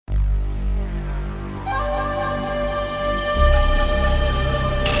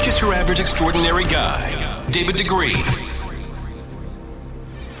Your average extraordinary guy, David Degree.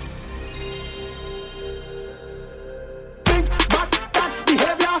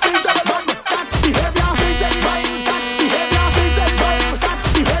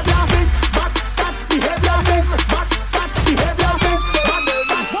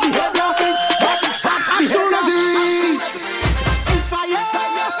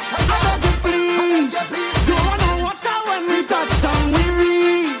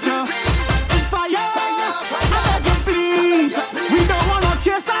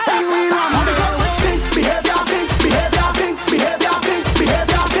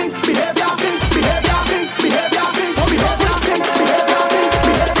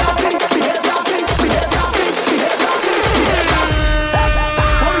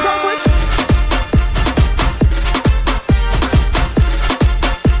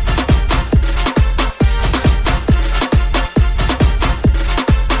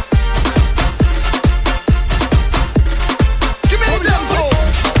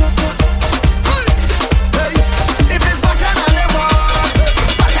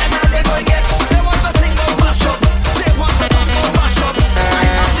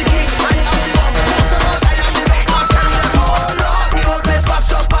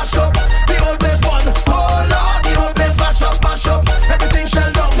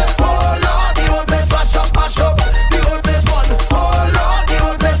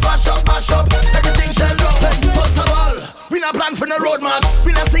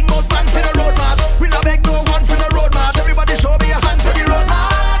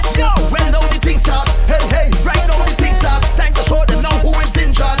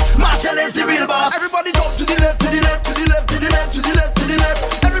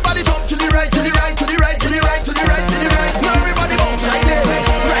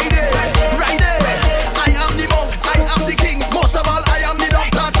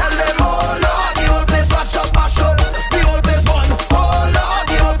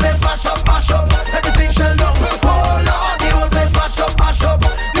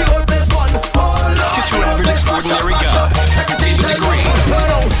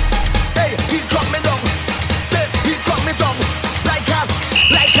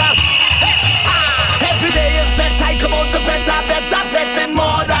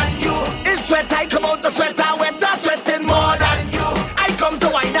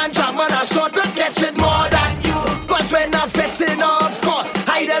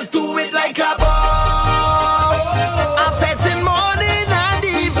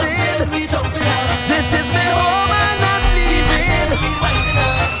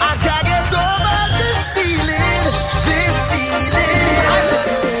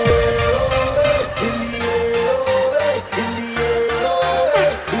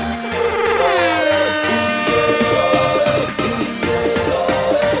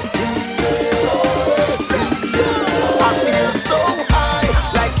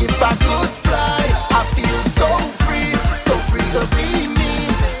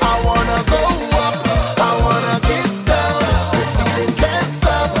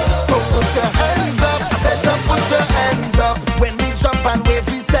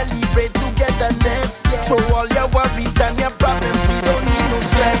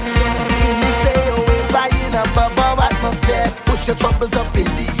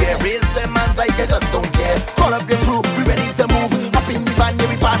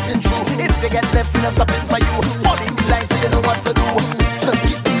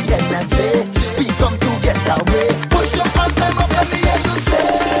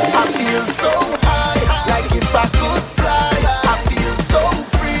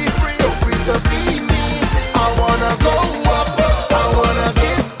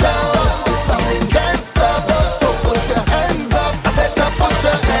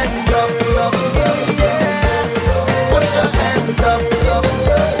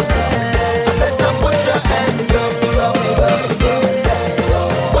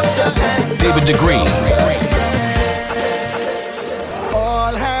 David Degree.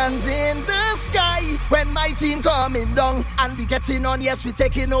 All hands in the sky when my team coming down and we getting on. Yes, we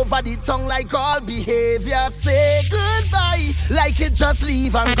taking over the tongue like all behavior. Say goodbye like it just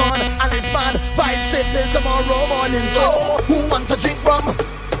leave and gone. And it's bad vibes straight till tomorrow morning. So who want to drink rum?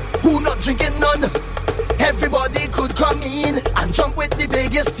 Who not drinking none? Everybody could come in and jump with the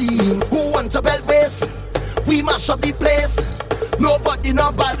biggest team. Who want to belt waist? We mash up the place. Nobody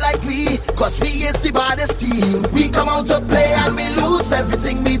not bad like we, cause we is the baddest team. We come out to play and we lose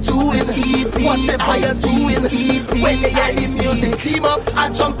everything we do in EP. Whatever you do in EP. When you hear the music team up, I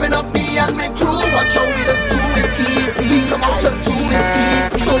jumping up me and my crew. Watch how we just do it EP. We come out to do it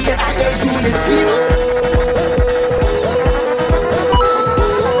EP. So let's do it team up.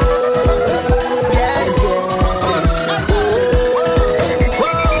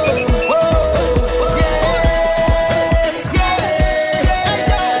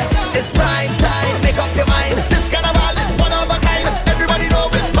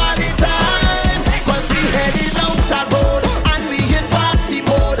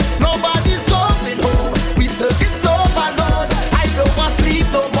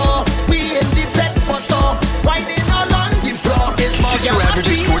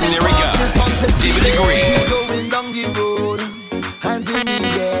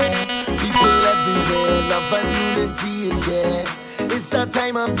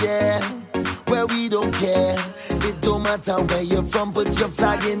 of, yeah, where we don't care. It don't matter where you're from, put your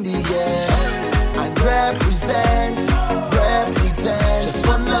flag in the air. And represent. Just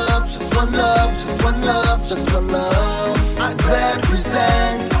one love, just one love, just one love, just one love. And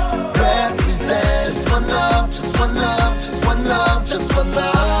represent. Just one love, just one love, just one love, just one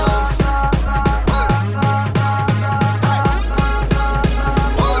love.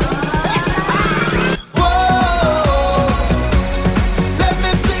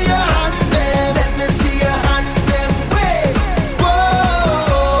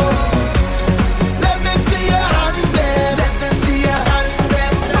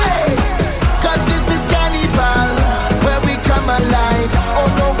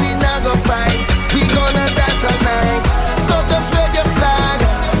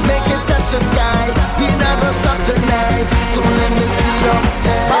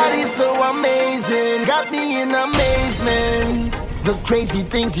 Crazy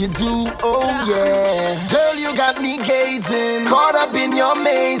things you do, oh yeah. Girl, you got me gazing, caught up in your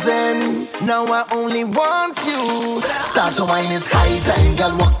mazing. Now I only want you. Start to wine is high time.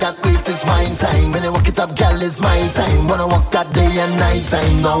 Girl, walk that place is wine time. When I walk it up, girl, it's my time. Wanna walk that day and night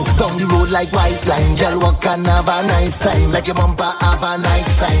time. Now down the road like white line. Girl, walk and have a nice time. Like your bumper have a night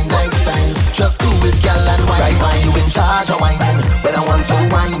sign, night sign. Just do it, girl, and wine. Why you in charge of whining? When I want to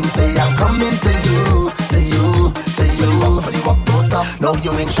wine, say I'm coming to you, to you, to you. For the walk, don't stop. Now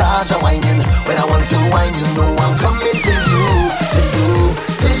you in charge of whining. When I want to wine, you know I'm coming to you, to you,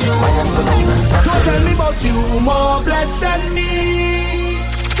 to you. Don't tell me about you, more blessed than me.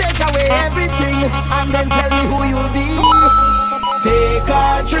 Take away everything and then tell me who you'll be. Take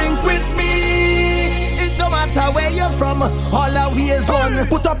a drink with me. It don't matter where you're from, all our we is one.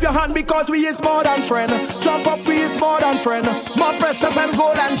 Put up your hand because we is more than friend. Jump up, we is more than friend. More precious than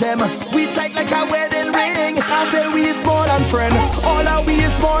gold and gem. We tight like a wedding ring. I say we is more than friend. All our we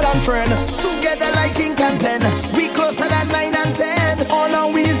is more than friend. Together like ink and pen. We closer than 9 and 10. All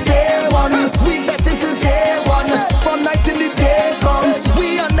our we is day one. We fetish since day one. From night till the day come.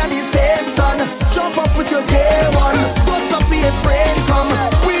 We under the same sun. Jump up with your day one. Don't stop being afraid, come.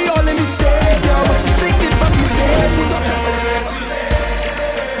 We all in the stadium. Drinking from the stadium.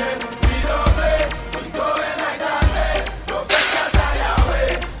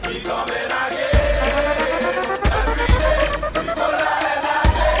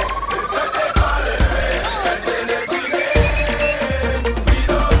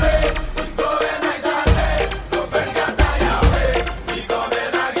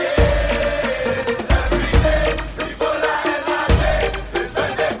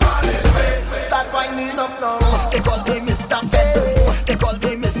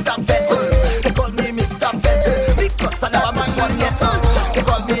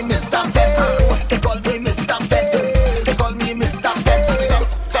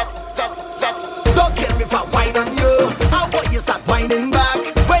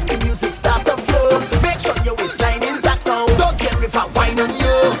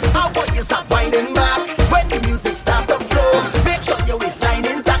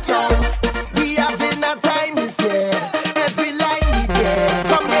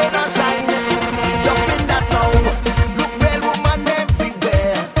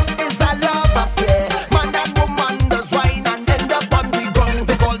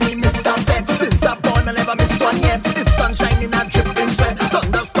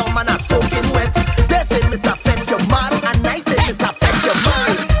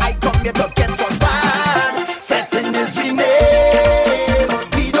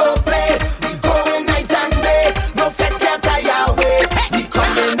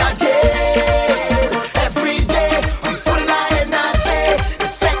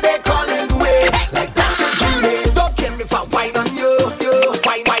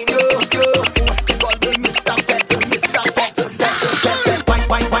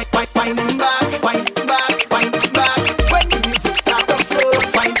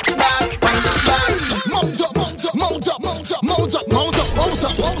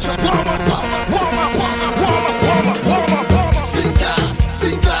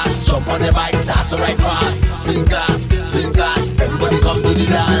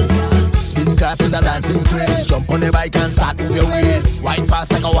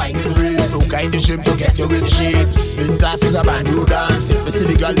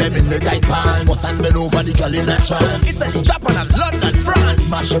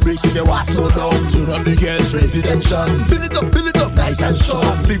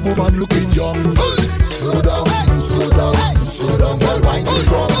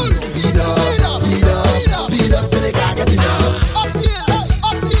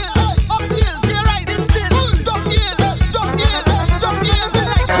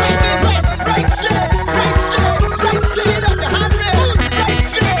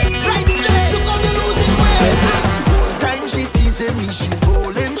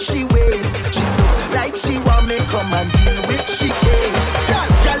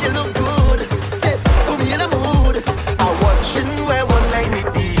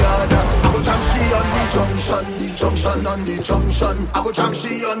 junction, on the junction. I go jam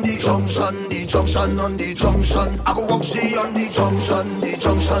she on the junction, the junction on the junction. I go walk she on the junction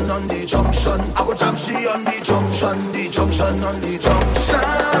on the junction. I go jam she on the junction on the junction.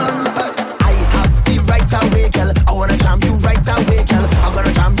 I have the right away, girl. I wanna jam you right away, girl. I'm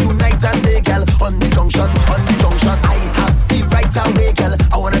gonna jam you night and day, girl. On the junction, on the junction. I have the right away, girl.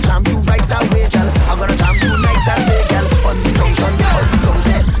 I wanna jam you right away, girl. I'm gonna jam you night and day, girl. On the junction, on the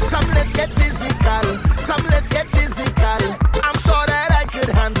junction. Come, let's get physical. Come, let's get physical. I'm sure that I could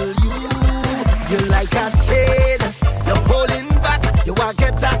handle you. You're like a chain. You're pulling back. You are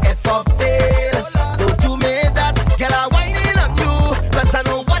get a F of fail. Don't do me that. Girl, I'm whining on you. Cause I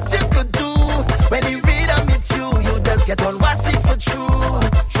know what you could do. When you read and meet you just get on what's it for true.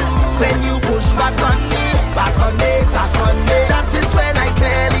 When you push back on me, back on me, back on me. That is when I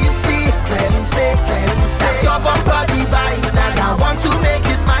clearly see. That's your bumper divine. And I want to make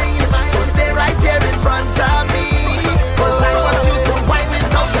it mine. So stay right here in front of me. Cause I want you to wind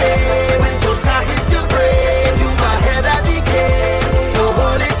without shame. When soca hit your brain, you ahead of the game. Don't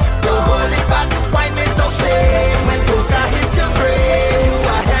hold it back. Wind without shame. When soca hit your brain, you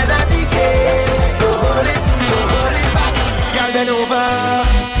ahead of the game. Don't hold it back. Girl, bend over.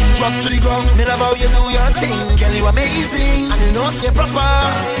 Drop to the ground. Me love how you do your thing. Girl, you amazing. And you know say proper.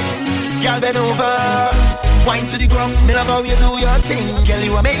 Girl, bend over. Wine to the ground. Me love how you do your thing. Girl,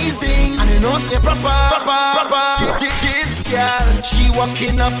 you amazing. And you know say proper. This girl, she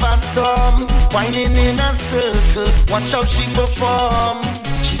walking up a storm, whining in a circle. Watch how she perform.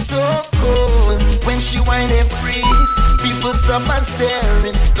 She's so cool when she whine and freeze. People stop and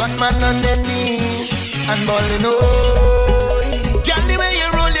staring. Got man on their knees and balling. Oh, girl, the way you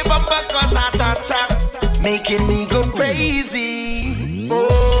roll your bumper cause heart attack, making me go crazy.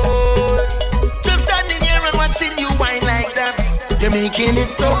 Oh, just standing here and watching you whine like that. You're making it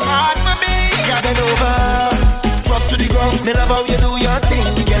so hard for me. Girl, bend over, drop to the ground. Me love how you do your thing.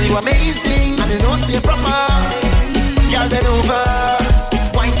 Girl, you amazing, and you know stay proper. Girl, bend over,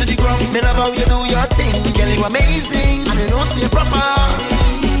 wine to the ground. Me love how you do your thing. Girl, you amazing, and you know stay proper.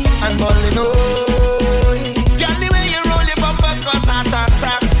 And balling, oh, girl, the way you roll your bumper cause heart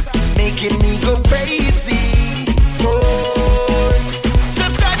attack, making me go crazy. Oh,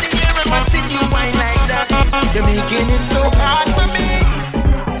 just standing here and watching you whine like that. You're making it so hard for me.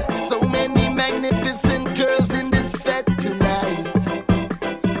 So many magnificent girls in this fete tonight.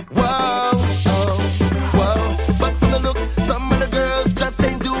 Whoa, whoa. But from the looks, some of the girls just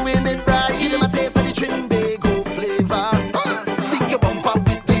ain't doing it right. Give them a taste of the Trinbago flavor. Sing your bumper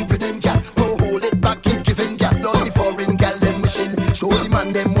with the rhythm, girl. Go hold it back, keep giving, girl. Love the foreign girl, them mission. Show the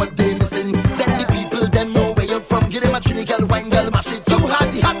man them what they missing. Let the people them know where you're from. Give them a Trini girl, wine girl, mash it. You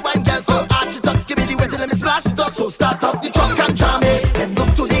had the hot wine girl, so arch it up. Give me the wet and let me splash it up. So start up the trunk and jam it. Then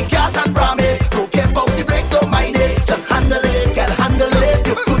look to the gas and ram it. Don't care about the brakes, don't mind it. Just handle it, girl, handle it.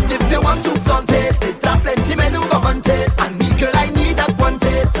 You could if you want to flaunt it. It's a plenty men who go hunt it. And me, girl, I need that want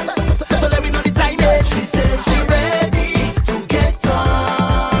it. So let me know the time it. She said she ready to get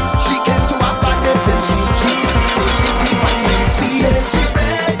on. She came to our madness and she keeps she said she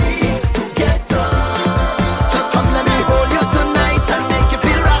ready to get on. Just come let me hold you tonight and make you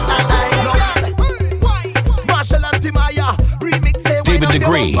feel right. Marshall and Timaya remix it. David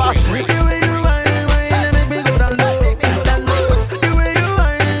Degree.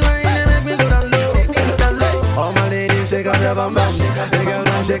 All my ladies, shake up your bum bum. The girl,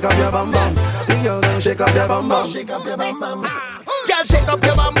 them shake up your bum bum. The girl, them shake up your bum bum. Shake up your bum bum. Girl, shake up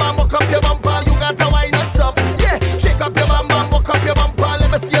your bum bum, walk up your bumper. You got to wine and stop. Yeah, shake up your bum bum, walk up your bumper.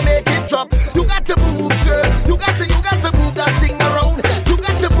 Let me see you make it drop. You got to move, girl. You got to move that thing around. You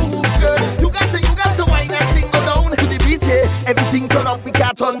got to move, girl. You got to wine that thing go down. To the beat, yeah. Everything turn up, we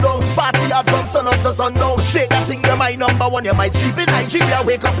can't turn down. Party hard from sun up to sundown. Shake that thing, you're my number one. You might sleep in Nigeria,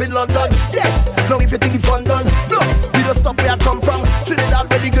 wake up in London. Yeah, now if you think it's fun done, no, we don't stop where I come from. Trinidad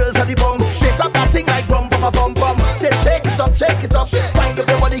where the girls are the bum. Shake up that thing like bum bum bum bum. Say shake it up, shake it up. Wind up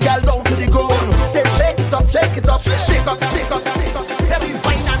your body, girl, down to the ground. Say shake it up, shake it up, shake up, shake up, shake up. Let me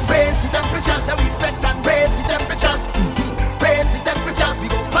wine and raise the temperature. Let me flex and raise the temperature. Raise the temperature. We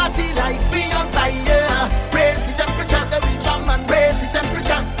go party like we on fire. Raise the temperature. Let me jump and raise the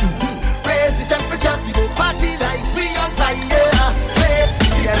temperature. Raise the temperature. We go party like we on fire. Raise,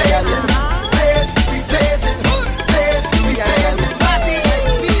 we are raising. Raise, we blazing. Raise, we are raising. Party like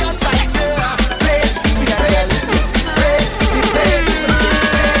we on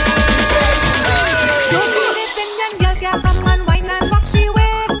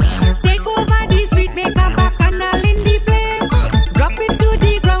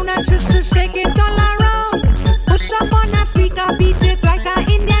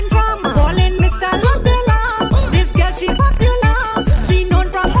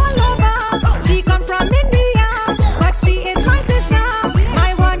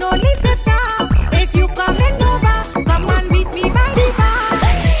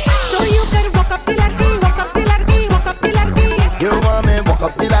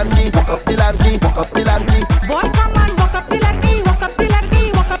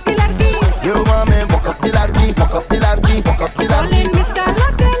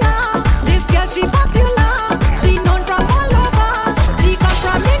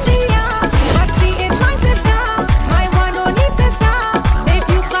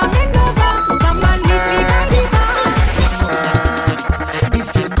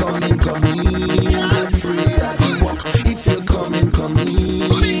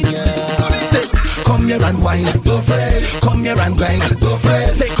and grind. Don't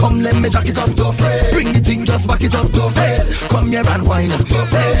fret. Say come let me jack it up. Don't fret. Bring the thing just back it up. Don't fret. Come here and whine. Don't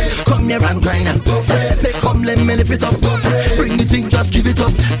fret. Come here and grind. Don't fret. Say come let me lift it up. Don't fret. Bring the thing just give it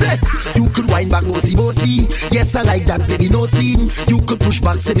up. Say you could whine back bossy bossy. Yes I like that baby no scene. You could push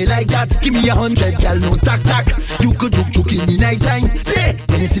back say me like that. Give me 100 girl no tack tack. You could juke in the night time. Say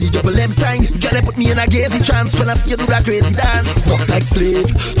when you see the double M sign, girl put me in a gazy trance when I see you do that crazy dance. Fuck like slave.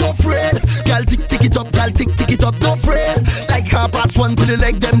 Don't fret. Girl tick it up. Girl tick it up. Don't fret. Like 1:30 till the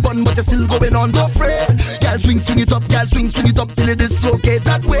leg them bun, but you're still going on. Don't fret. Girl swing it up. Girl swing it up till it dislocate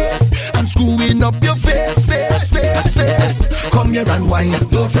that waist. I'm screwing up your face. Come here and whine.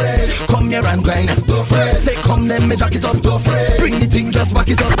 Don't fret. Come here and grind. Don't fret. Say come let me jack it up. Don't fret. Bring the thing just back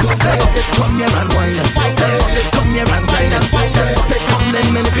it up. Don't fret. Come here and whine. Come here and grind. Say come let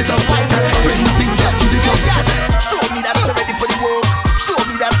me lift it up. Bring the thing just give it up. Show me that you're ready for the work. Show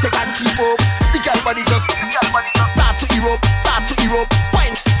me that you can keep up. The girl body just start to erupt.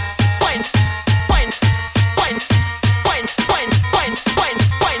 Wine.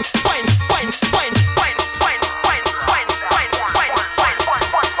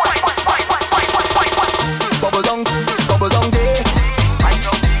 Bubble down there. Bubble down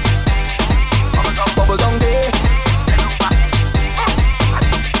there.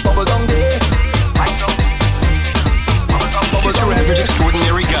 Bubble down there. It's your average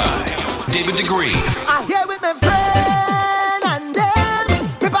extraordinary guy, David Degree. I'm here with my friend and then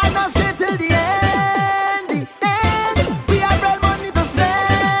we find us straight till the end. We have real money to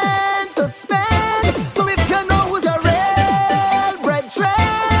spend. So if you know who's a real bread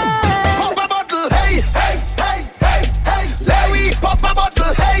trend, pop a bottle, hey. Let we pop a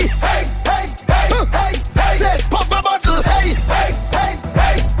bottle, hey. Say pop a bottle, hey.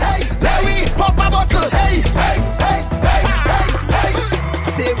 Let we pop a bottle, hey.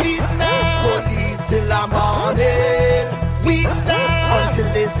 Say we now go leave till the morning. We now until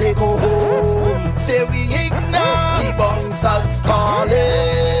they say go home. Say we ignore the bouncers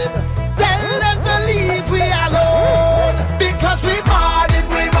calling. Tell them to leave we alone. Because we pardon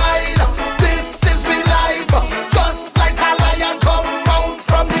we mind. This is we life. Just like a lion come out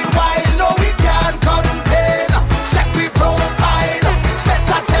from the wild. No we can't contain. Check we profile.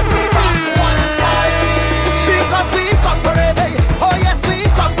 Better send me back one time. Because we come for it. Oh yes we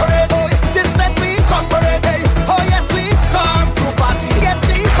come for it. This let we come for it. Oh yes we come to party. Yes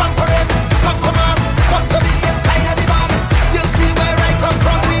we come for it. Come from us. Come to the inside of the bar. You'll see where I come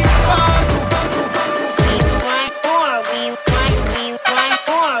from. We come to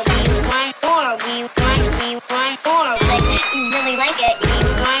Really like it.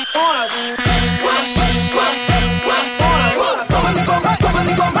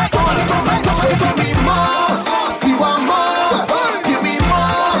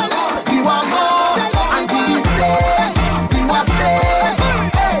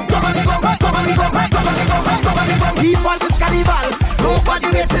 Nobody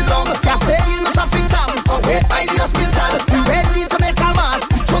waiting long. Can't stay in the traffic jam or wait by the hospital. Ready to make a mass.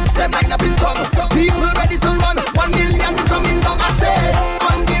 Trucks them line up in tongue. People ready to run. 1 million coming down. I say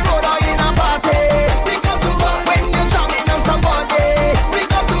on the road or in a party. We come to work when you're jamming on somebody. We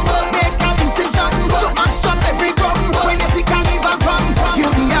come to work, make a decision to mash up every drum. When you see carnival come,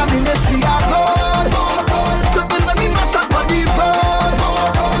 you'll be a ministry at road. To build when we mash up on the road.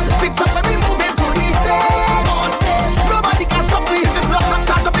 Fix up when we move into the stage. Nobody can stop me if it's not a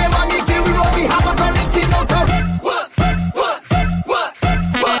touch of your money. Here we roll, we have authority now to what?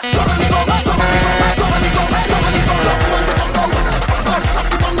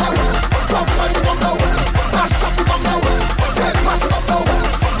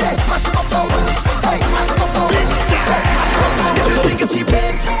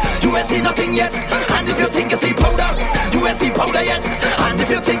 Nothing yet, and if you think you see powder, you ain't see powder yet. And if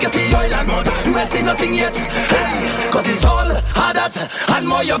you think you see oil and mud, you ain't see nothing yet. Hey, cause it's all hard that and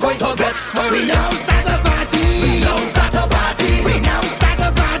more you're going to get. We now start a party. We now start a party. We now start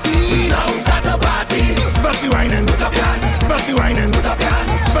a party. We now start a party. Bust you wine and put up your hand. Bust you wine and put up your hand.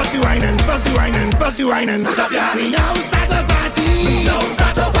 Bust you wine and bust you wine and bust you wine and put up your hand. We now start a party. We now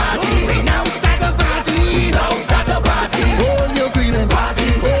start a party. We now start a party. We now start a party. Hold your green and party.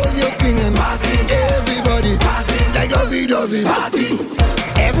 Hold your king and party. Everybody party like lovey-dovey party.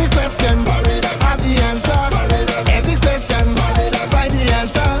 Every question have the answer. Every question find the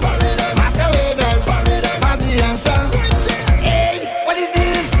answer. Masqueraders have the answer. Hey, what is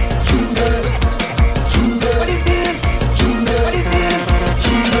this? What is this? What is this?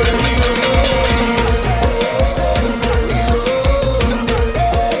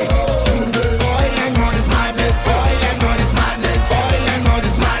 Oil and mud is madness. Oil and mud is madness. Oil and mud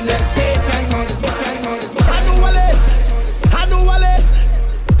is madness. Satan mud is madness.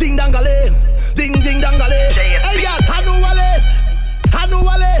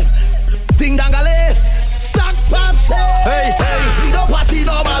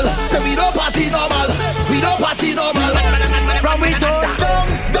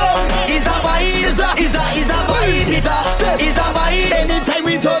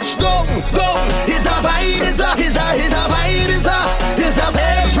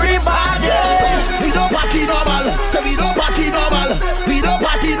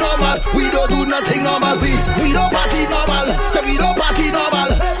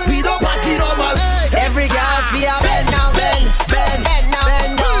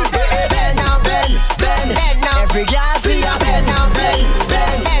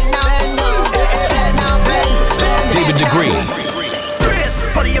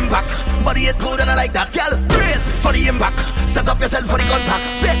 back. Set up yourself for the contact.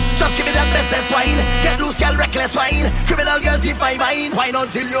 Say, just give me that bestest wine. Get loose, girl, reckless wine. Criminal girl, thief my mind. Wine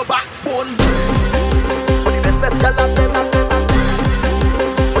until your backbone. For the best girl of them.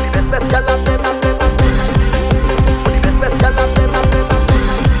 For the best girl of them. For the best girl of them.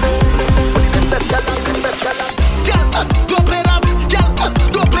 For the best girl of them. Girl, don't play that. Girl,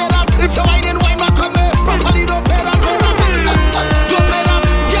 don't play that. If you're whining, wine back on me. Properly, don't play that. Don't play that.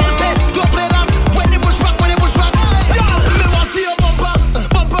 Girl, say, don't play that. When they push back, girl, me want see your bumper,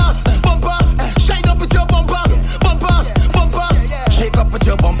 bumper, bumper. Shine up with your bumper, bumper, bumper. Shake up with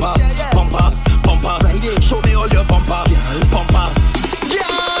your bumper, bumper, bumper. Show me all your bumper, bumper. Yeah,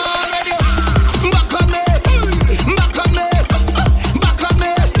 ready? Back on me, back on me, back on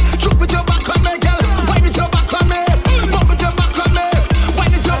me. Shoot with your back on me, girl. Wine with your back on me, bump with your back on me.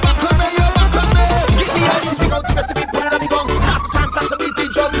 Wine with your back on me, your back on me. Give me anything out, recipe, put it on the gong. That's a chance, that's a beat the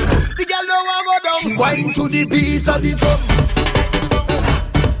drum. The girl know I go down. She wine to the beat of the drum.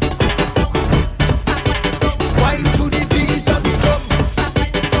 Wine to the beat of the drum.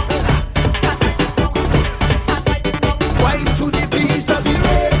 Wine to the beat of the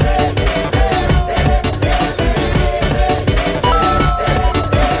drum.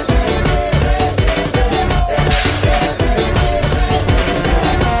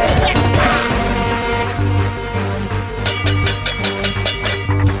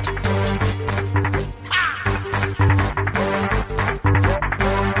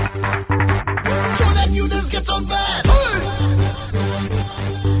 Show them you just get on bad.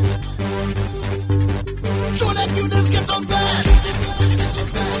 Show them you just get on bad.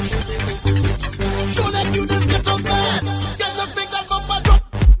 Show them you just get on bad. Girl, just make that bumper drop.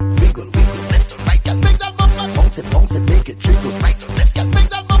 Wiggle, wiggle, left and right. Girl, make that bumper bounce it, make it jiggle. Right or left, girl, make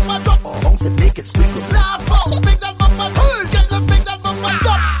that bumper drop. Bounce it, make it squiggle. Laugh out, make that bumper girl, just make that bumper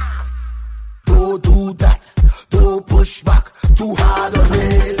stop. Don't do that. Don't push back too hard on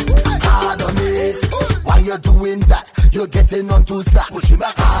it. Hard on it. Why you doing that? You're getting on too slack. Pushing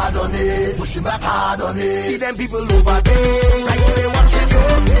back hard on it. Pushing back hard on it. See them people over there. Like they watching you.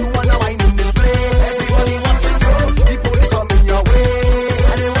 You wanna wine in this place. Everybody watching you. The police coming your way.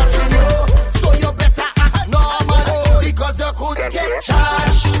 And they watching you. So you better act normal. Because you could get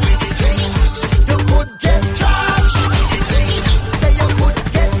charged. You could get charged. Say you could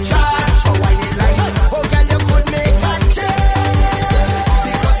get charged. For whining like that. Oh girl, you could make a change.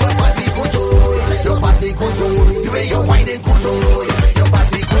 Because your body good oh. Your body good oh. The way you're whining good oh. Your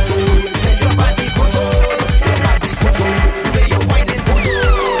body good oh. Say your body good oh. Your body good oh. The way you're whining good oh.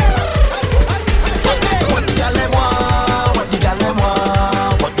 What the girl them want? What the girl them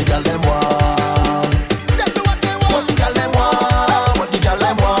want? What the girl them want? What the girl them want? What the girl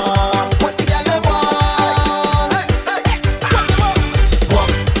them want? What the girl them want?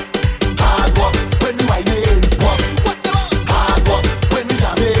 Walk, hard walk when we whining. Walk, hard walk when we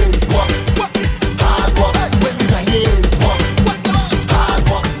jamming. Walk, hard walk when we whining. Walk, hard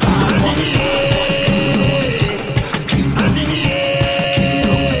walk, hard walk.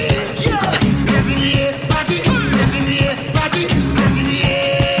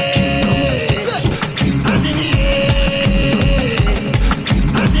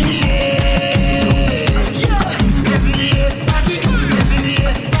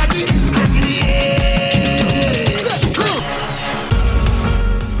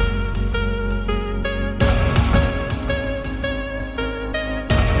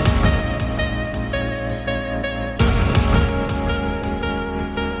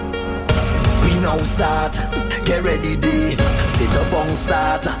 We now start, get ready day. Set up on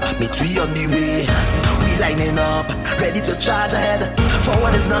start, meet we on the way. We lining up, ready to charge ahead.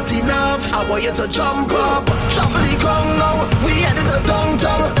 Forward is not enough, I want you to jump up. Shuffle the ground now, we headed to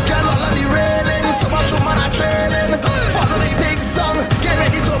downtown. Girl all on the railing, so much woman are trailing. Follow the big song, get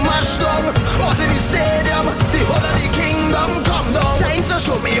ready to mash down. All in the stadium, the whole of the kingdom come down. Time to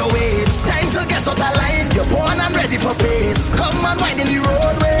show me your ways, time to get out of line. You're born and ready for pace. Come and wind in the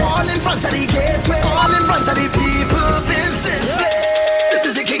roadway, all in front of the gateway, all in front of the people business way. This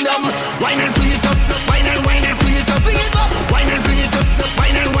is the kingdom. Wine and fling it up, wine and fling it up, fling it up, wine and fling it up,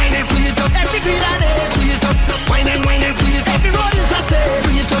 wine and fling it up. Every beat and edge, fling it up, wine and fling it up. Every road is a stage,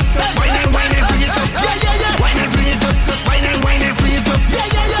 fling it up, wine and fling it up. Yeah yeah yeah, wine and fling it up, wine and fling it up. Yeah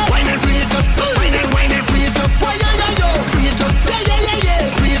yeah yeah, wine and fling it up, wine and fling it up. Why yeah yeah yo, fling it up, yeah yeah yeah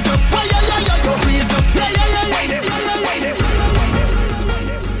yeah, fling it up. Why yeah yeah yeah yo, fling it up, yeah yeah yeah yeah. Wine it, wine it.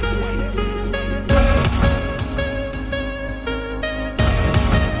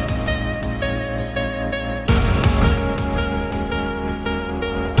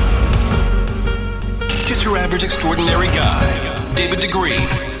 Just your average extraordinary guy, David Degree.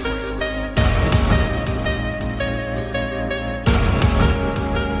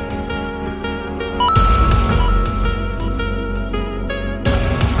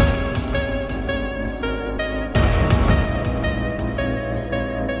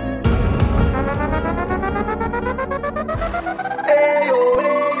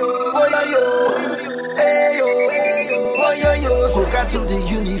 to the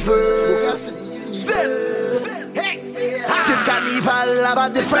universe. This carnival have a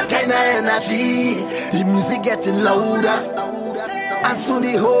different kind of energy. The music getting louder, and soon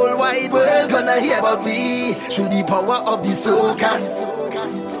the whole wide world gonna hear about me. Through the power of the soca,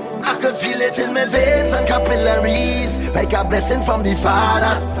 I can feel it in my veins and capillaries, like a blessing from the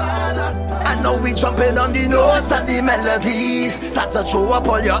Father. And now we jumping on the notes and the melodies. Start to throw up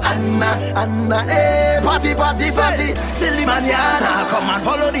all your Anna, eh. Party, party, party, till the mañana. Come and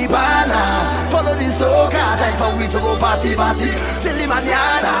follow the banner, follow the soca. Time for we to go party, party, till the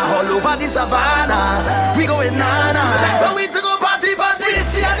mañana. All over the savannah, we going nana. Time for we to go party, party.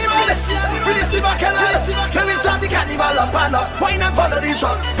 Release the animal, release the bacchanal. Can we start the carnival up and up? Wine and follow the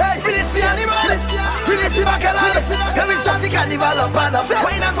drum. Hey, release the animal, release the bacchanal. Can we start the carnival up and up?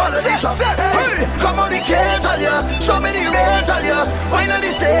 Wine and follow the drum. Hey, come on the cage, all you. Show me the range, all you. Wine on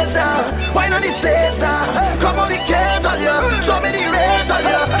the stage now, wine on the stage now. Come on the cage, all you. Show me the range, all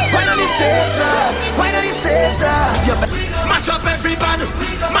you. Wine on the stage now, wine on the stage now. Mash up every band,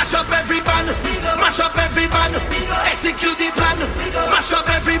 mash up every band, mash up every band. Execute the plan. Mash up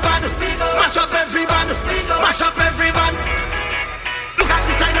every band, mash up every band, mash up every band. Look at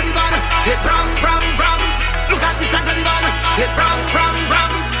the size of the band, hit bram, bram, bram. Look at the size of the band, hit bram, bram,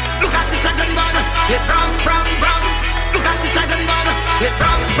 bram. Look at the size of the band, hit bram, bram, bram. Look at the size of the band, hit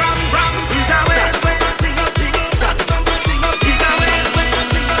bram, bram, bram.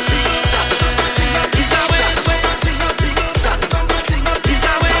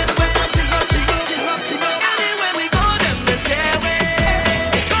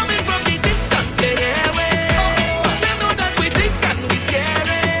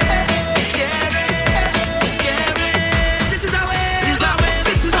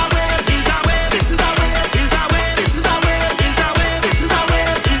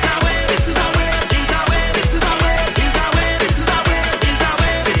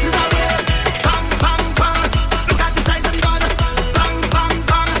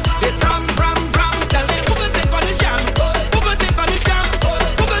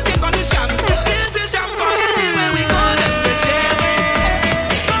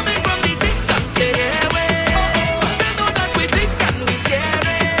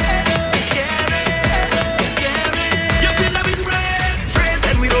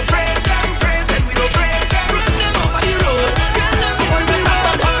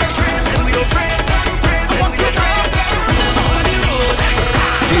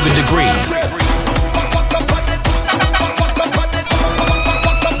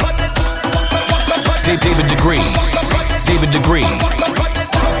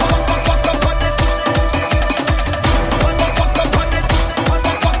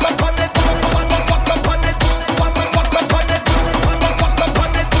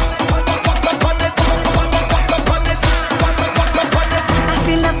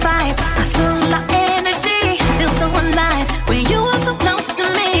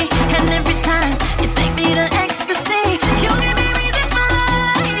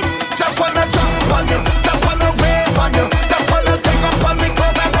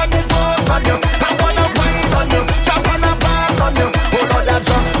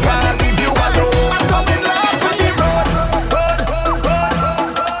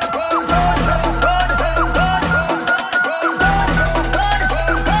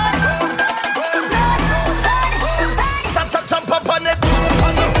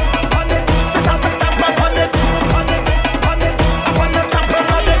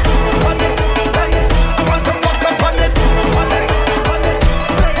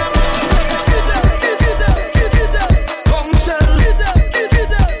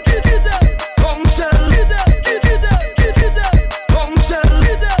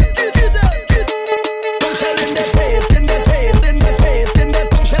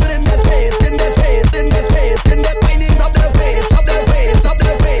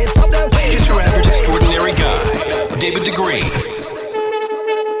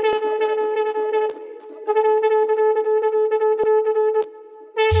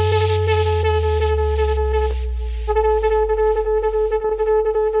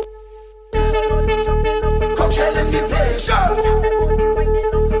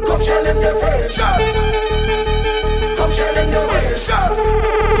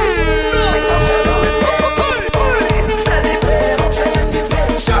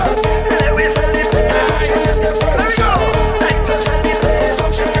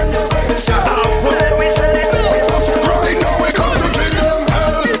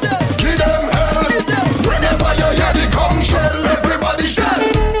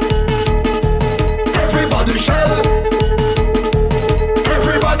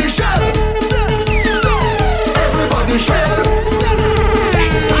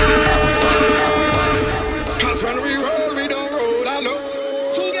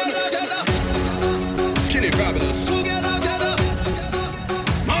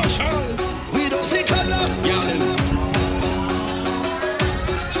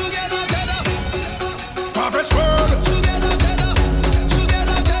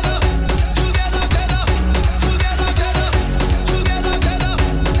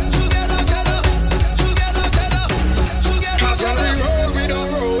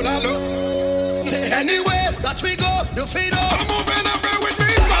 watch we go, you feel no. I'm moving away with me.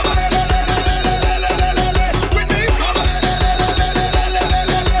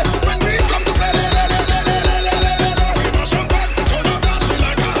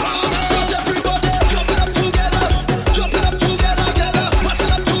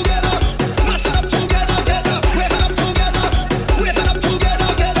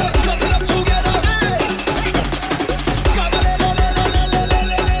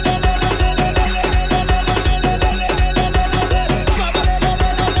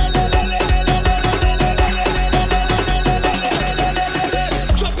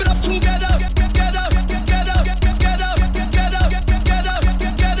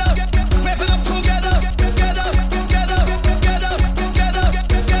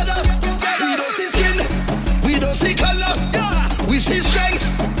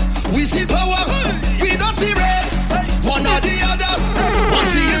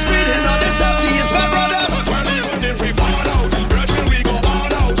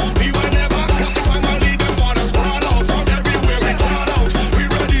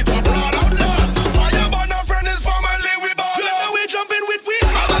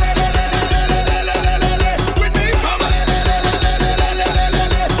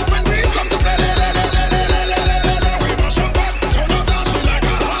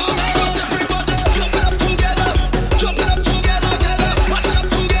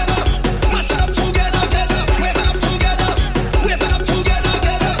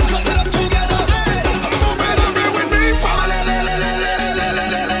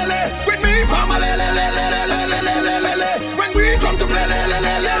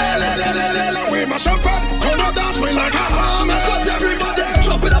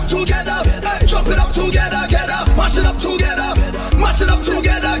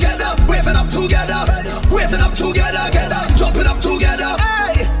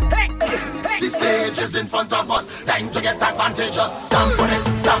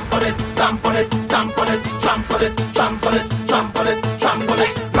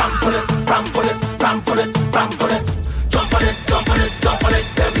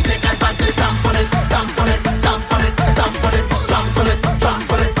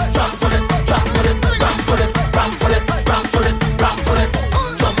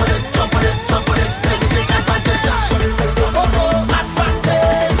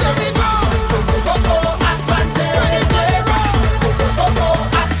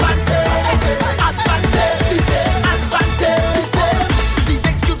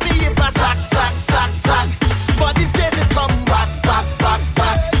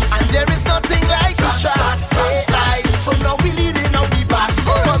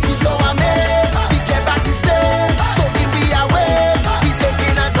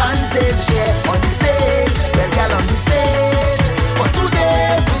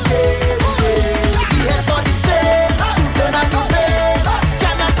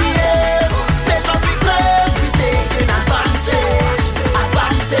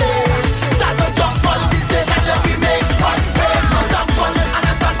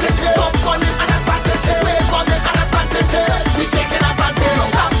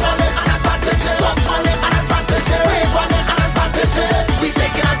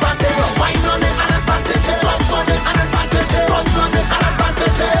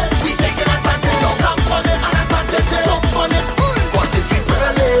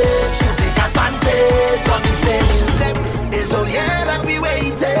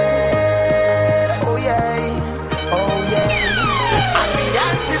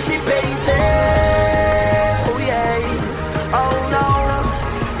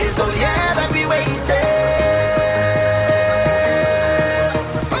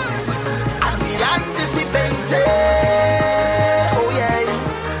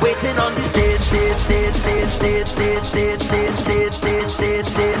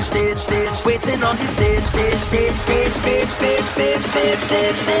 Waiting on the stage, stage, stage, stage, stage, stage, stage, stage, stage,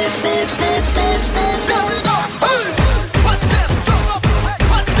 stage, stage, stage, stage, stage. Here we go. One step, jump up.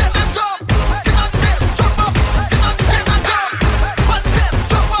 One step and jump. Get on the stage, jump up. Get on the stage and jump. One step,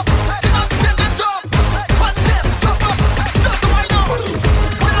 jump up. Get on the stage and jump. One step, jump up. Stop the wind up.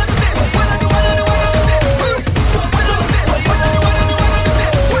 When on the stage, when on the stage, when on the stage, when on the stage, when on the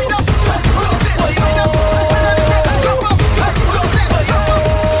stage, wind up, wind up, when on the stage, jump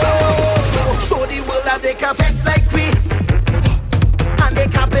up, so the world that they can flex like we, and they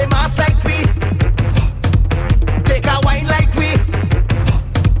can play mass like we.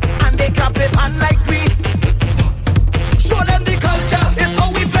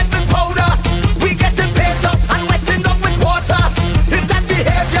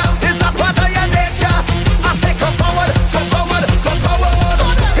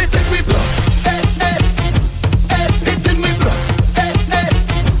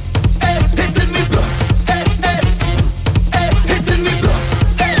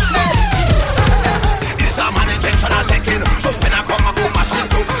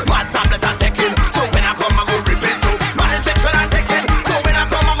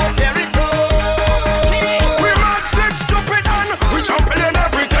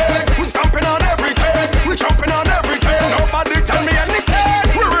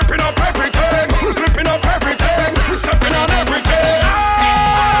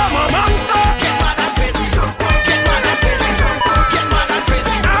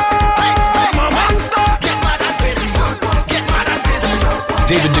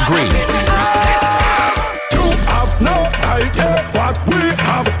 David Degree. You have no idea what we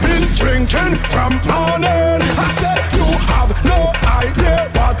have been drinking from morning. I said you have no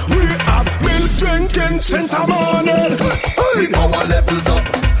idea what we have been drinking since the morning. We power levels up.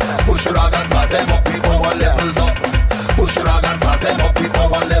 Push your rag and pass them up. We power levels up. Push your rag and pass them up. We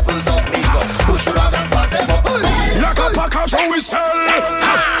power levels up. Push your rag and pass them up. Like a package how we sell.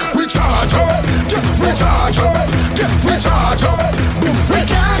 We charge up. We charge up. We charge up. We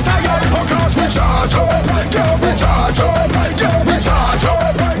can't tire because we charge up. We charge up. We charge up.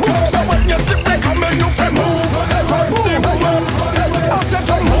 So when you see me coming, you can move. The woman. I said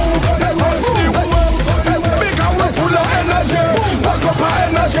to move. The woman. Because we full of energy. Back up our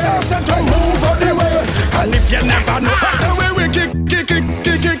energy. I said to move out the way. And if you never know, I say we kick.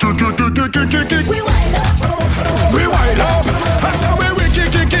 We wind up. We wind up. I say we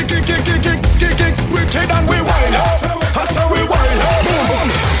kick. Wicked and we wind up. I say we wind up.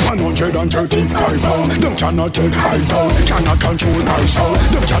 135 pounds. Them cannot take I down. Cannot control my soul.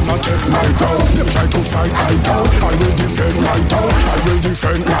 Them cannot take my crown. Them try to fight I down. I will defend my town. I will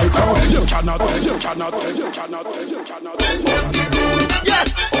defend my crown. You cannot. Yeah.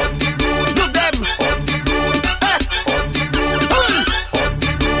 Look them.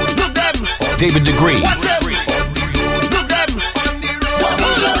 Look them. David Degree. Watch them. Look them. What we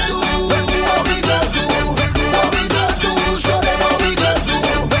gonna do? What we gonna do? What we gonna do? Show them how we gonna do.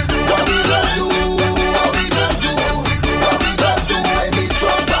 What we gonna do? What we gonna do? What we gonna do when the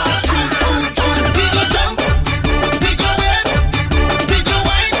drum pass through? We go jump. We go wave. We go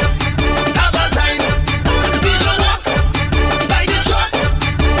wine. Have a time. We go walk by the truck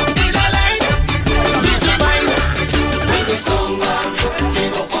in a line. This is mine. When the song on, we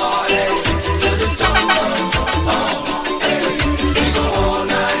go party till the sun come. We go all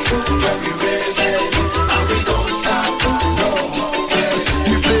night when we raving and we don't stop. No,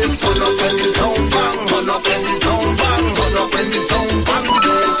 the place turn up when the sound bang, turn up when the sound bang, turn up when the sound bang.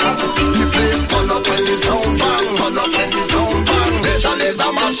 The place turn up when the sound bang, turn up when the sound bang. Nation is a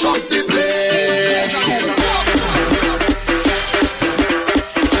mash up the place.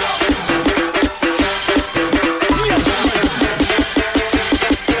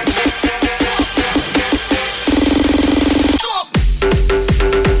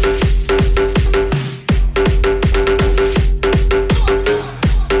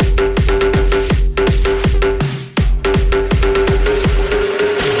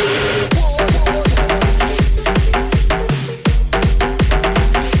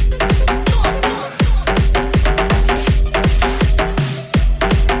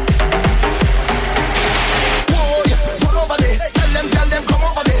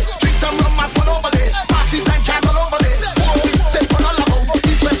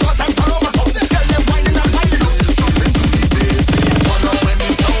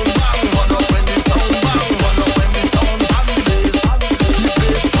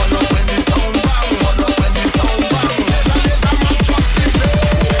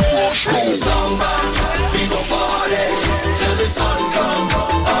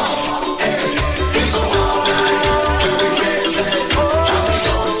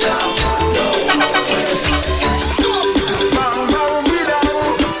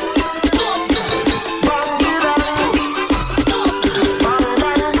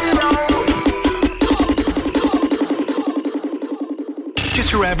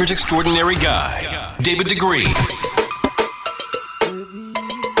 Just your average extraordinary guy, David Degree.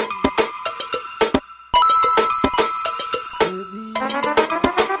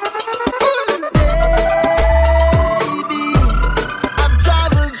 I've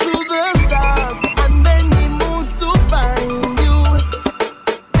traveled through the stars and many moons to find you,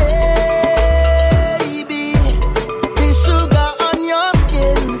 baby. The sugar on your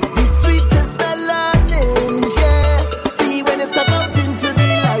skin, the sweetest melanin, yeah. See when you step out into the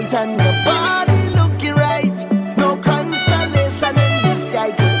light and your body looking right. No constellation in the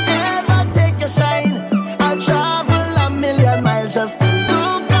sky could ever take your shine. I'll travel a million miles just to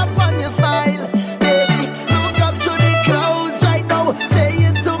look up on your smile. Baby, look up to the clouds right now. Say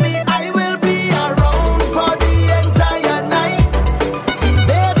it to me, I will be around for the entire night. See,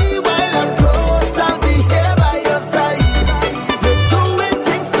 baby, while I'm close, I'll be here by your side. You're doing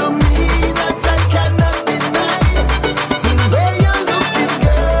things to me that I cannot deny. The way you're looking,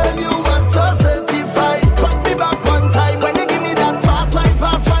 girl, you are so certified. Put me back one time when you give me that fast wine,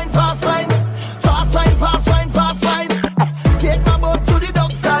 fast wine, fast wine. Fast wine, fast wine, fast wine. Take my boat to the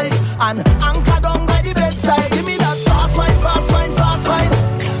dockside and anchor down by the bedside. Give me that fast wine, fast wine, fast wine.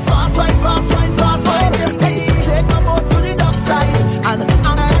 Fast wine, fast wine, fast wine. Hey, take my boat to the dockside and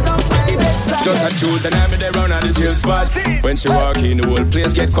anchor down by the bedside. just a choose and I'm there round at the chill spot. When she walk in, the whole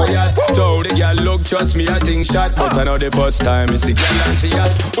place get quiet. So the girl look, trust me, I think shot. But I know the first time it's the girl and she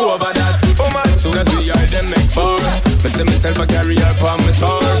hot. Over that, oh man, soon as we are them make four. Me say myself a carry her on my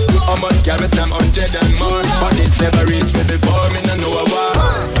tour. How much girl me say I'm 100 and more. But it's never reached me before, me no know why.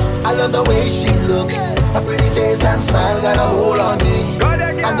 I love the way she looks, her pretty face and smile got a hold on me.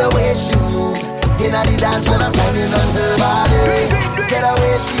 And the way she moves, in the dance when I'm climbing on her body. Get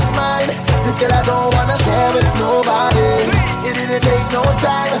away, she's mine. This girl I don't wanna share with nobody. It didn't take no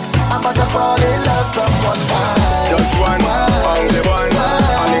time, I'm about to fall in love from one time. Just one, only one,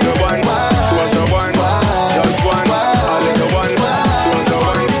 only the one, just the one. Just one, only the one, just the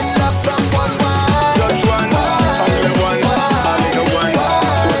one. Just one, only the one, only the one,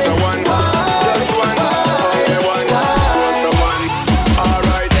 just the one. Just one, only the one, just the one.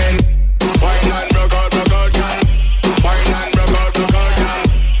 Alright then, wine and rock out, girl. Wine and rock out, girl.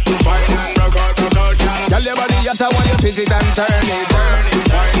 Wine and rock out, girl. Tell your body you want you twist it and turn it.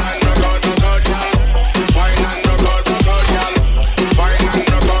 Wine and rock out, girl. Wine and rock out, girl. Wine and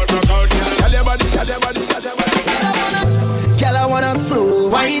rock out, girl. Tell your body, tell your body, tell your body. Girl, I wanna slow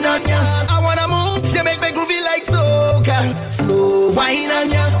wine on ya. I wanna move, you make me groovy like soca. Slow wine on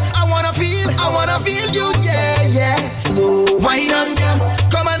ya. I wanna feel you, yeah, yeah. Slow wine on ya.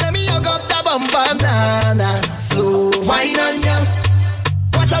 Come on, let me hug up that bumper, nana. Slow wine on ya.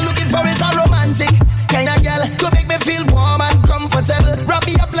 What I'm looking for is a romantic kind of girl to make me feel warm and comfortable. Wrap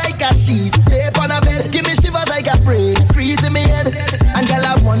me up like a sheet, tape on a bed. Give me shivers like a brain freeze in my head. And girl,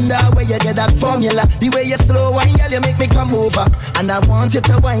 I wonder where you get that formula. The way you slow wine, girl, you make me come over. And I want you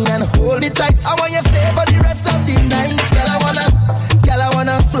to wine and hold me tight. I want you stay for the rest of the night. Girl, I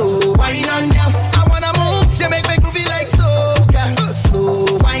wanna slow wine on ya. I wanna move, you make me groovy like soca. Slow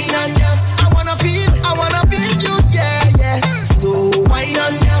wine on ya. I wanna feel you, yeah, yeah. Slow wine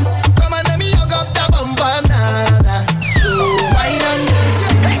on ya. Come on, let me hug up that bumper, nana. Slow wine on ya.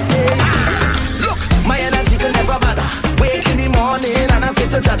 Hey, hey. Look, my energy can never bother. Wake in the morning and I say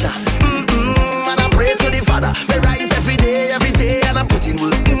to Jaja, and I pray to the Father. Me rise every day, and I put in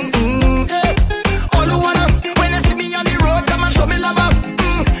work. Yeah. All who wanna, when they see me on the road, come and show me love.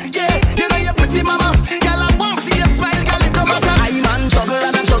 Yeah, you know you're pretty, mama. Girl, I want to see you smile, girl, it don't matter. I man juggle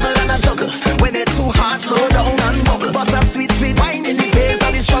and I juggle and I juggle. When it's too hard, slow down and bubble. Bust a sweet, sweet wine in the face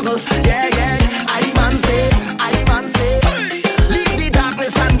of the struggle. Yeah, yeah. I man say, leave the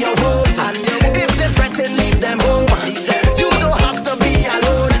darkness and your woes. And if they threaten, leave them home. You don't have to be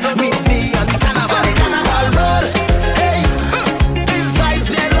alone. Meet me on the carnival road. Hey, these vibes,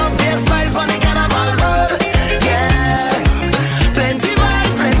 they love their smiles on the carnival road. Yeah, plenty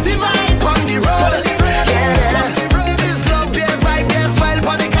vibe on the road. Yeah, this love, their vibe, their smile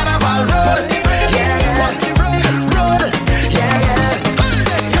on the carnival road. Yeah, road. Yeah.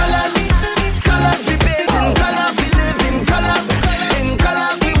 Colors we paint in colors we live in colors. In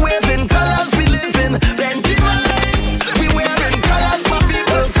colors we wave in colors we live in. Plenty vibes we wear in colors. My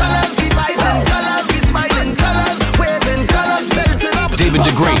people colors we vibe in colors. We smile in colors, wave in colors, belting up. David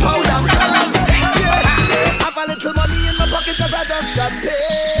DeGree. Have a little money in my pocket 'cause I just got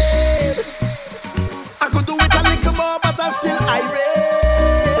paid. I could do it a little more, but I'm still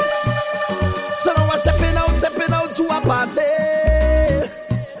irate. So now I'm stepping out to a party.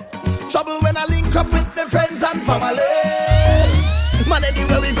 Trouble when I link up with my friends and family. Man,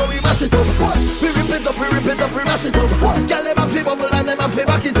 anywhere we go, we mash it up. We rip it up, we mash it up. Girl, never feel bubble and never feel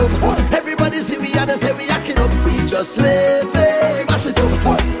back it up. Everybody see we and they say we acting up. We just living, mash it up.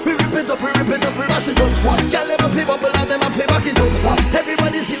 We rip it up, we mash it up. Girl, never feel bubble and never feel back it up.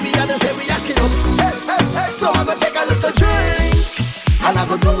 Everybody see we and they say we acting up. Hey. So I'm gonna take a little drink, and I'm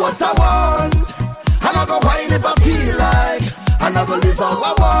gonna do what I want. And I'm gonna wine if I feel like, and I'm gonna live how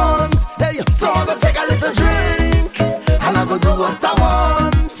I want. Hey, so I'm gonna take a little drink, and I'm gonna do what I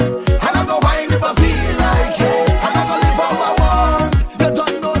want. And I'm gonna wine if I feel like, hey, and I'm gonna live how I want. You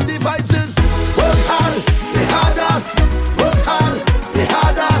don't know the vibes is work hard, the harder. Work hard, the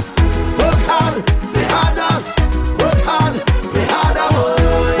harder. Work hard, the harder. Work hard, the harder.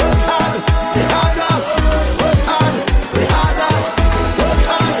 Work hard,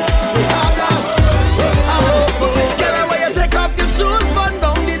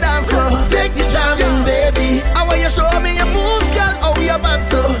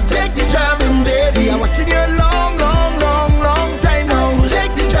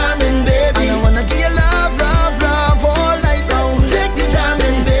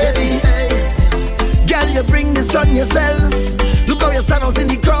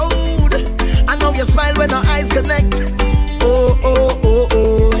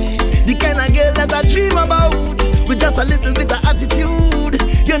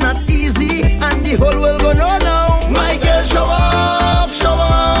 the whole world gonna know now. My girl, show off, show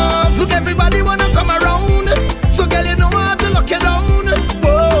off. Look, everybody wanna come around. So girl, you know I have to lock you down.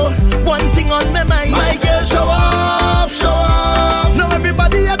 Whoa, one thing on my mind. My girl, show off, show off. Now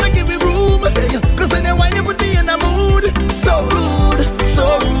everybody have to give me room. Cause when you whine, you put me in a mood. So rude,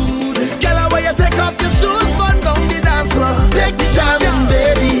 so rude. Girl, I want you take off your shoes, run down the dance floor. Take the jamming,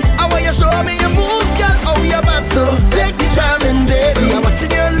 baby. I want you show me your moves, girl, how you bad so. Take the jamming, baby. I'm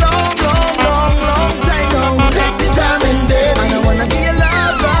watching you long, long, long, long time now. Take the jamming, baby. And I wanna give you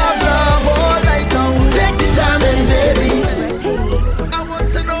love, love, love all night now. Take the jamming, baby. I want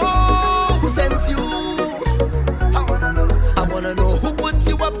to know who sent you. I wanna know who put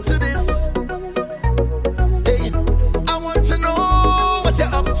you up to this. Hey, I want to know what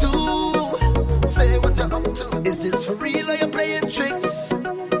you're up to. Say what you're up to. Is this for real or you're playing tricks?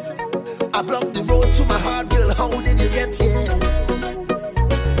 I blocked the road to my heart, girl, how did you get here?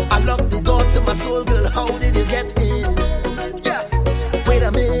 I locked the door to my soul, girl, how did you get in? Yeah, wait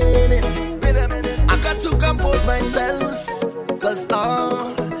a minute, I got to compose myself. Cause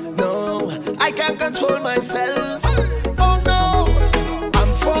oh, no, I can't control myself. Oh no,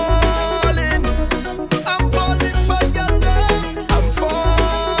 I'm falling for your love. I'm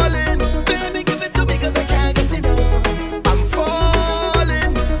falling, baby, give it to me cause I can't get enough. I'm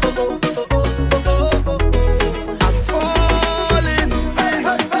falling, oh, oh, oh, oh, oh, oh, oh. I'm falling, hey.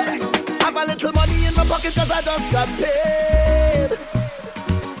 Have a little money in my pocket cause I just got paid.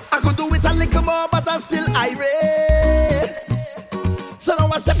 I could do it a little more but I'm still irate. So now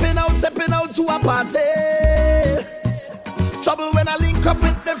I'm stepping out to a party. Trouble when I link up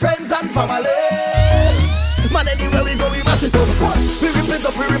with my friends and family. Man, anywhere we go, we mash it up. We rip it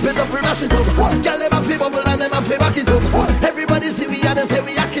up, we rip it up, we mash it up. Girl, never feel bubble and never feel back it up. Everybody see we and they say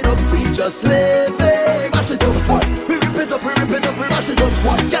we acting up. We just live it, mash it up. We rip it up, we rip it up, we mash it up.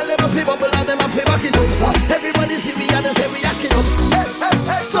 Girl, never feel bubble and never feel back it up. Everybody see we and they say we acting up. Hey, hey,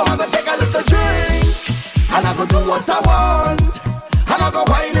 hey. So I'm gonna take a little drink and I go do what I want. And I go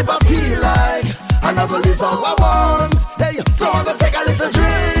wine if I feel like. And I go live how I want. Hey, so I go take a little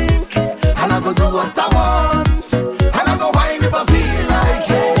drink. And I go do what I want. And I go wine if I feel like.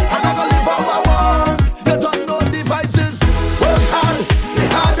 Hey, and I go live how I want. You don't know the vibes is work hard, the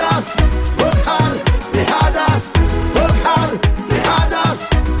harder. Work hard, the harder. Work hard, the harder.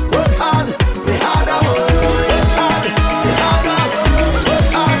 Work hard, the harder. Work hard, the harder. Work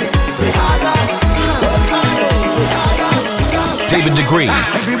hard, the harder. Work hard, the harder. David Degree.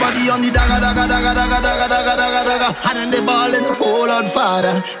 Everybody on the dagga. And then they ballin', oh Lord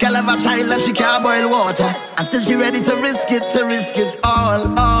Father. Girl have a child and she can't boil water. And still she ready to risk it all.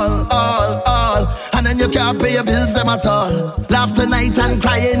 And then you can't pay your bills them at all. Laugh tonight and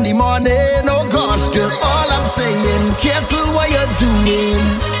cry in the morning. Oh gosh, girl, all I'm saying, careful what you're doing.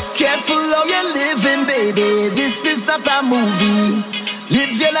 Careful how you're living, baby. This is not a movie.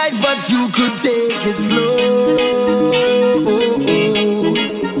 Live your life, but you could take it slow.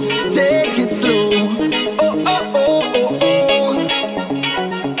 Take it slow.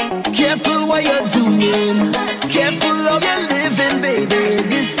 Careful what you're doing. Careful how you're living, baby.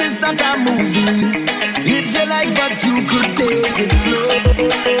 This is not a movie. Live your life, but you could take it slow.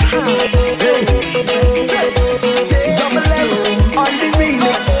 Double M on the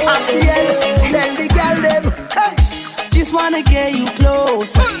remix. At the end, tell the girl them, hey. Just wanna get you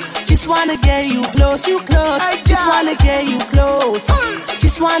close. Just wanna get you close, you close. Just wanna get you close.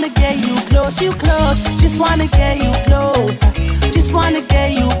 Just wanna get you close, you close. Just wanna get you close. Just wanna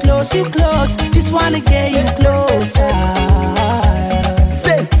get you close, you close. Just wanna get you closer.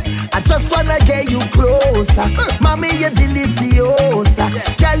 Say, I just wanna get you closer. Mommy, you're deliciosa.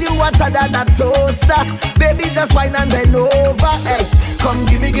 Girl, you hotter than a toaster. Baby, just wine and bend over. Hey, come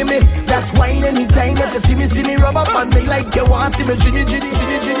give me that wine anytime that you see me rub up on me like you want see me ginny.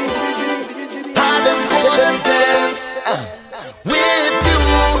 I just wanna dance with you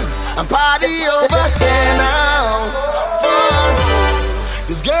and party over here now.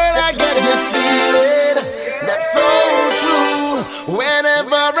 Cause girl, I got this feeling that's so true.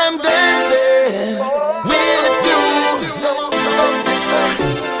 Whenever I'm dancing with you.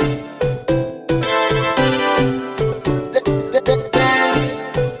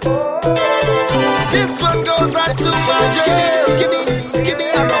 This one goes out to my girl. Give me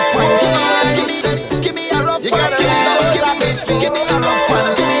a rough one. Give me a rough one. Give me a rough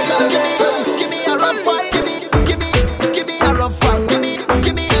one. Give me a rough one. Give me a rough one. Give me a rough one. Give me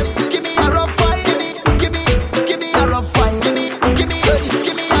a rough one. Give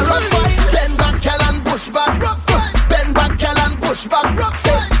me a rough one. Bend back, girl, and push back. Bend back, girl, and push back.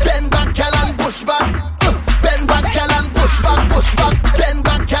 Say, bend back, girl, and push back. Bend back, girl, and push back. Bend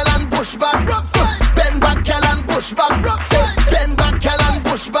back, girl, and push back.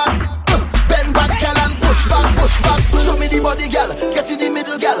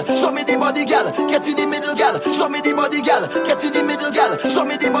 Show me the body, girl. Get in the middle, girl. Show me the body, girl. Get in the middle, girl. Show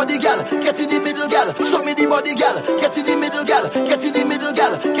me the body, girl. Get in the middle, girl. Show me the body, girl. Get in the middle, girl. Get in the middle,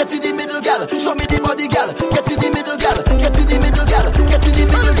 girl. Get in the middle, girl. Show me the body, girl. Get in the middle, girl. Get in the middle, girl. Get in the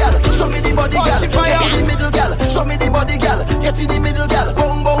middle, girl. Show me the body, girl. Get in the middle, girl. Show me the body, girl. Get in the middle, girl.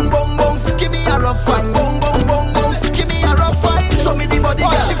 Boom, boom, boom, boom. Give me a rough fine. Boom, boom, boom, boom. Give me a rough fine. Show me the body,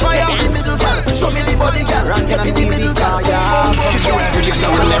 girl. Get in the middle, girl. Show me the body, girl. Get in the middle, girl. Just your average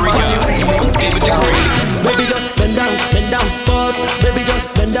extraordinary guy, David Degree. Baby just bend down, pause. Baby just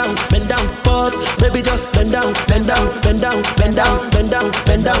bend down, pause. Baby just bend down, pause. Baby just bend down,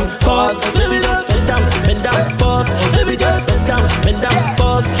 pause. Baby just bend down, pause. Baby just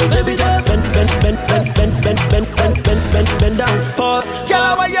bend down, pause.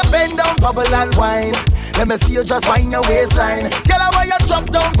 Girl, why you bend down, bubble and wine? Let me see you just wind your waistline. Girl, why you drop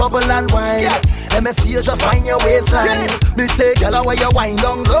down, bubble and wine? Let me see you just wind your waistline. Me say, girl, why you wind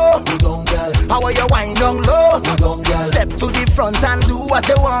down low? How are you wind down low? Step to the front and do what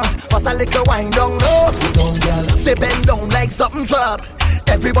you want. Pass a little wind down low. Say bend down like something drop.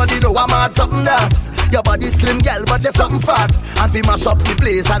 Everybody know I'm at something that. Your body slim, girl, but you're something fat. And we mash up the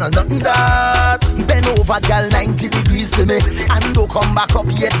place, I know nothing that. Bend over, girl, 90 degrees to me. And don't come back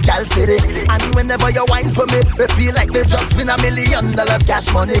up yet, girl, steady. And whenever you whine for me, we feel like we just win $1 million cash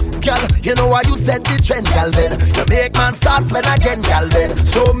money. Girl, you know why you set the trend, girl, then. You make man start spend again, girl, then.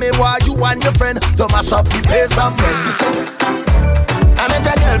 Show me why you and your friend to mash up the place and when you say. I met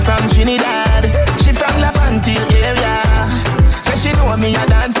a girl from Trinidad. She from Laventille area. Say she know me a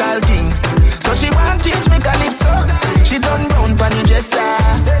dancehall king. So she want teach me calypso. She done round pon the dresser.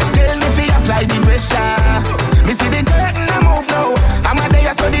 Tell me fi apply the pressure. Me see the curtain a move now. I'm a day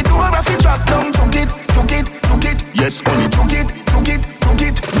so the door of it drop down. Took it. Yes, only took it.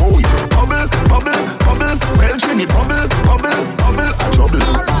 Boy, bubble. Well, Trini, bubble, a trouble.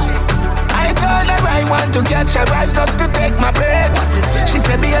 I told her I want to catch her eyes just to take my breath. She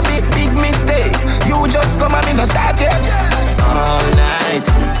said, be a big mistake. You just come and me no start yet. All night.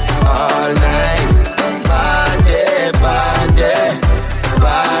 Party.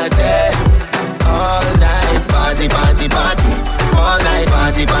 All night, party. All night,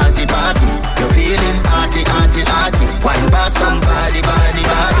 party. You're feeling party. Wine past somebody, body.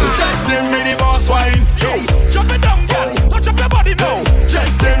 Just give me the boss wine. Yo, jump it down, girl. Touch up your body now.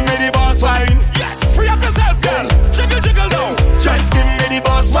 Just give me the boss wine. Yes, free up yourself, girl. Jiggle down. Just give me the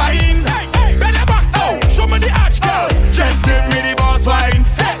boss wine. Hey, bend your back now. Show me the arch, girl. Just give me the boss wine.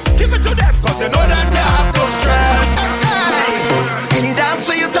 Say, give it to them, cause you know that you have no stress. Any dance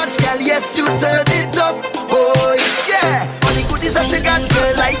where you touch, girl, yes, you turn it up. Oh, yeah. All the goodies that you got,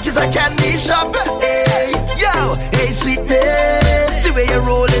 girl, like is a candy shop. Hey, yo, hey, sweetness. The way you're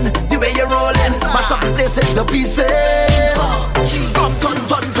rolling. Mash up the place into pieces. Come,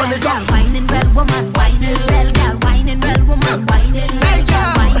 turn it up. Whining red woman, whining red girl, whining red woman, whining red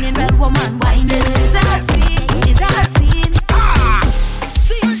girl, whining red woman, whining. Is that a scene? Is that a scene?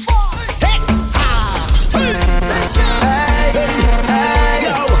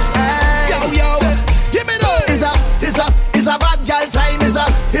 Yo, give me those. It's a bad girl time.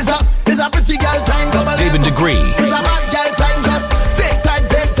 It's a pretty girl time. David Degree. It's a bad girl time. Just take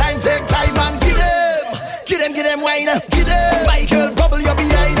time and give them wine. Give them Michael, bubble your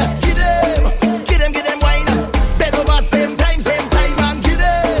behind. Give them wine. Bend over same time and give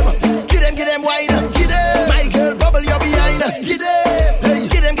them wine. Give them Michael, bubble your behind. Give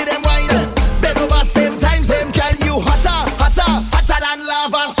them wine. Bend over same time. Can you hotter than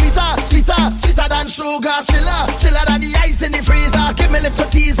lava, sweeter than sugar, chiller than the ice in the freezer. Give me a little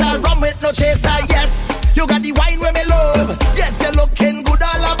teaser, rum with no chaser. Yes, you got the wine with me love. Yes, you're looking good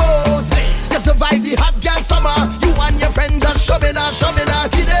all about. You survive the hot girl summer. You and your friend just shove it out.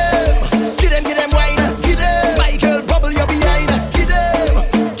 Give them wine. Give them Michael, bubble your behind. Give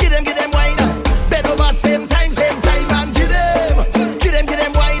them wine. Bend over same time and give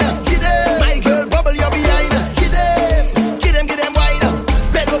them wine. Give them Michael, bubble your behind. Give them wine.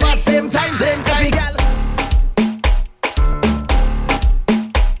 Bend over same time, girl.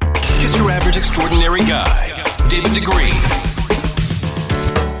 Just your average extraordinary guy, David Degree.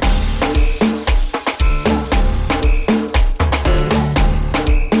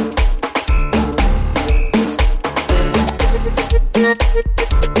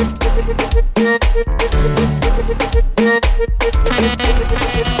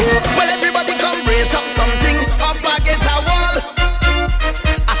 Well, everybody come brace up something up against the wall.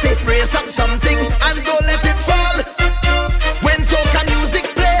 I say brace up something and don't let it fall. When soca music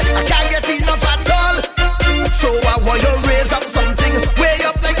play, I can't get enough at all. So I want you raise up something way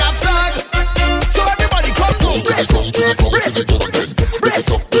up like a flag. So everybody come to brace up, brace it up,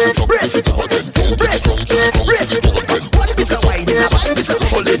 brace up.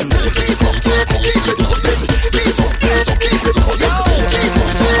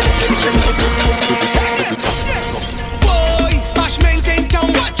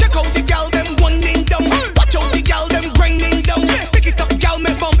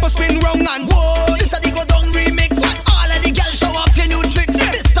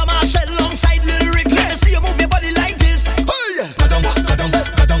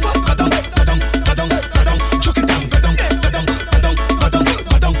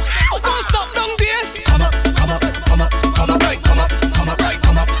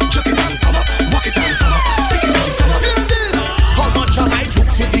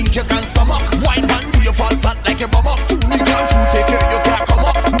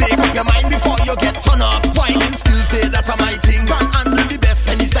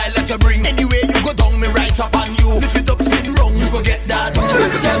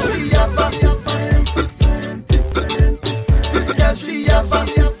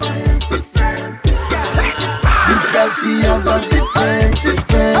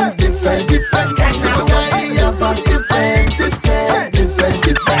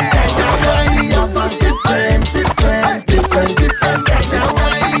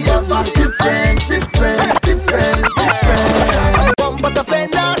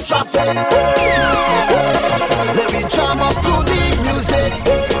 traffic. Let me jam up to the music.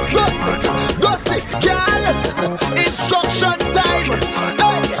 Go stick, girl. Instruction time.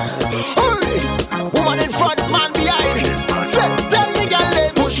 Hey, woman in front, man behind. Say, tell the girl, they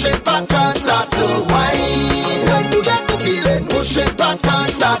push it back and start to whine. When you get the feeling, push it back and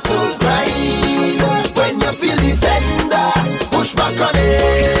start to grind. When you feel the fender, push back on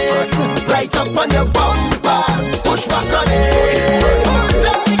it. Right up on your bumper, push back on it.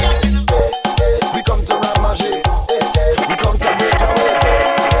 We come to ramage, we come to break away.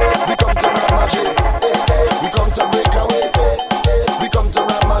 We come to ramage, we come to break away. We come to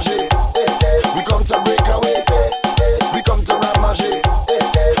ramage, we come to break away. We come to ramage,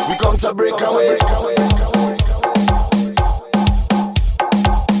 we come to break away.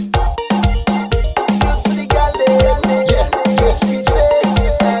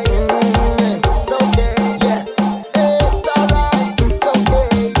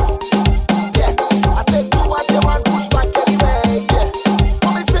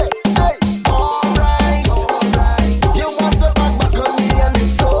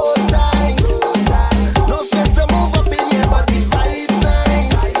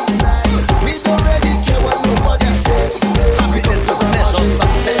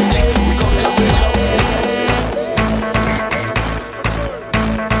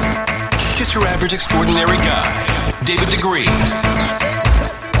 Extraordinary Guy, David Degree.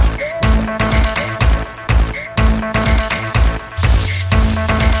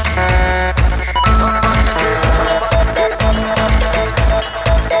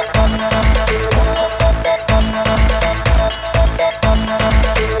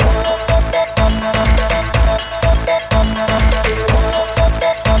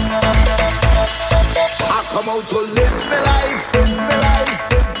 I come out to live my life, live my life.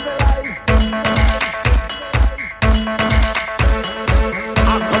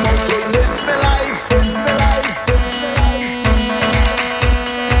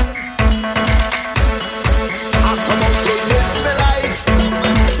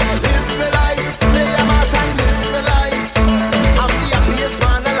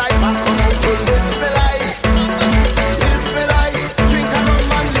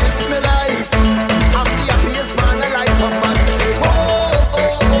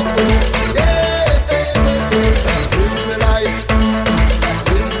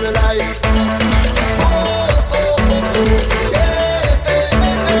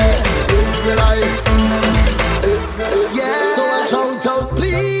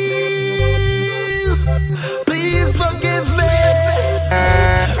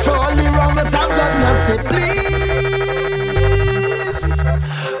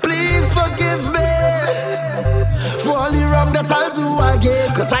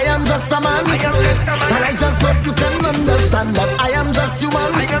 Cause I am just a man, and I just hope you can understand that I am just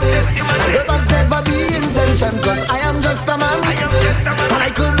human. And it must never be intention, cause I am just a man, and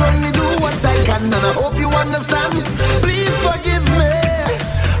I could only do what I can, and I hope you understand. Please forgive me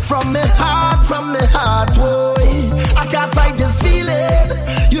from my heart, boy. I can't fight this feeling,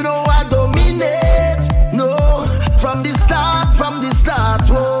 you know I don't mean it. No, from the start,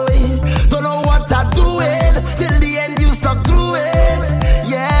 boy. Don't know what I'm doing, till the end you stuck through it.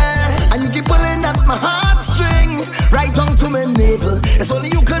 Yeah, and you keep pulling at my heartstring, right down to my navel. It's only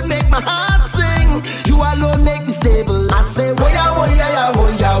you could make my heart sing. You alone make me stable. I say, woya, woya, ya,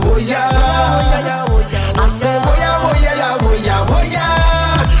 woya, woya. I say, woya, woya, ya, woya, woya.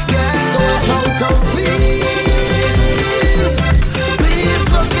 Yeah, so please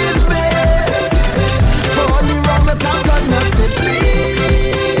forgive me for all the wrong that I've done. I say,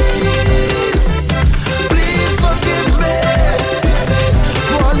 please forgive me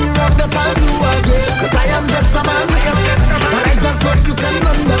for all the wrong that I'll do again. Cause I am just a man, and I just hope you can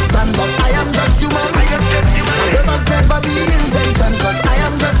understand that I am just human. There must never be intention, cause I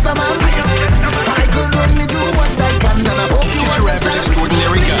am just a man, and I could only do what I can, and I hope you Just your average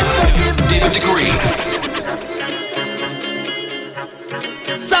extraordinary guy, David Degree.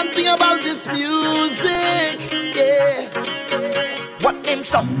 Something about this music, yeah. What him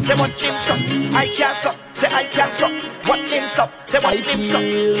stop? Say what him stop. I can't stop. Say I can't stop. What him stop? Say what him stop.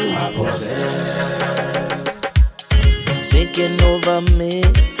 Taking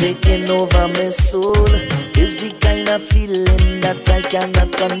over my soul is the kind of feeling that I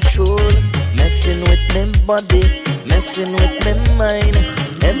cannot control. Messing with my body, messing with my mind.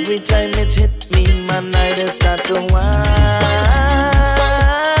 Every time it hit me, man, I just start to whine.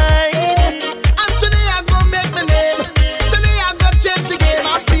 And today I go make my name. Today I go change the game.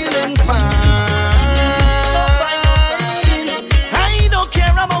 I'm feeling fine. So fine. I don't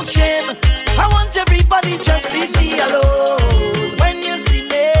care about shame. I want everybody just leave me alone. When you see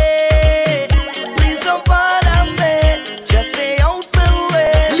me,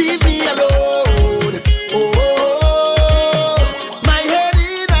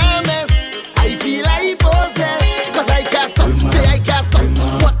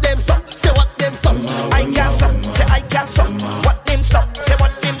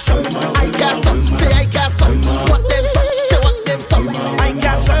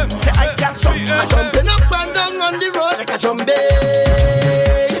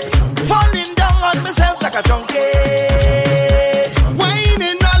 like a junkie.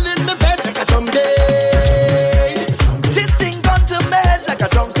 Whining all in the bed like a junkie. This thing gone to my head like a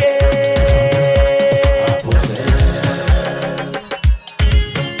junkie.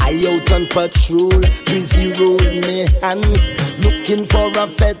 I out on patrol, 3-0 in my hand, looking for a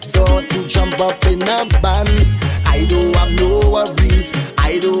fetter to jump up in a van. I don't have no worries,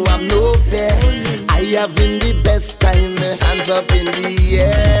 I don't have no fear. I having the best time, hands up in the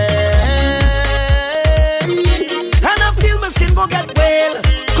air. And I feel my skin go get well,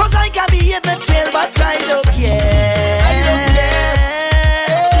 cause I can be in the tail, but I don't care. I don't care.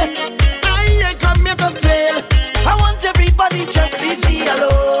 I ain't come here to fail. I want everybody just leave me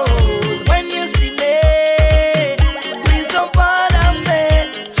alone. When you see me, please don't bother me.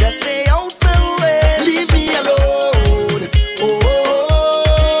 Just stay out the way. Leave me alone.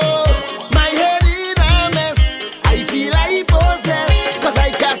 Oh, my head in a mess. I feel I possess. Cause I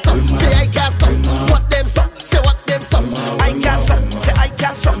can't stop, say I can't stop. What them stop, say what them stop. I can't stop, say I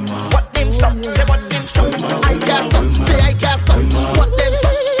can't stop. What them stop, say what them stop. I can't stop, say I can't stop. What them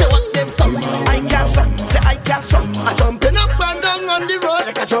stop, say what them stop. I can't stop, say I can't stop. I jumping up and down on the road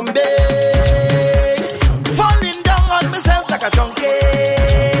like a jumbie. Falling down on myself like a junkie.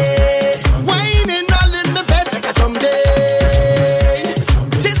 Whining all in the bed like a jumbie.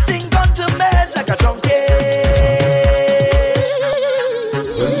 This thing gone to my head like a junkie.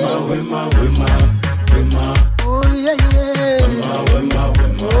 Oh yeah yeah.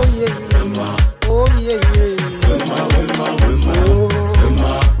 Oh yeah. Oh yeah yeah.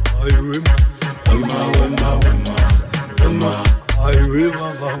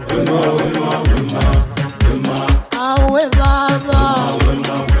 I remember.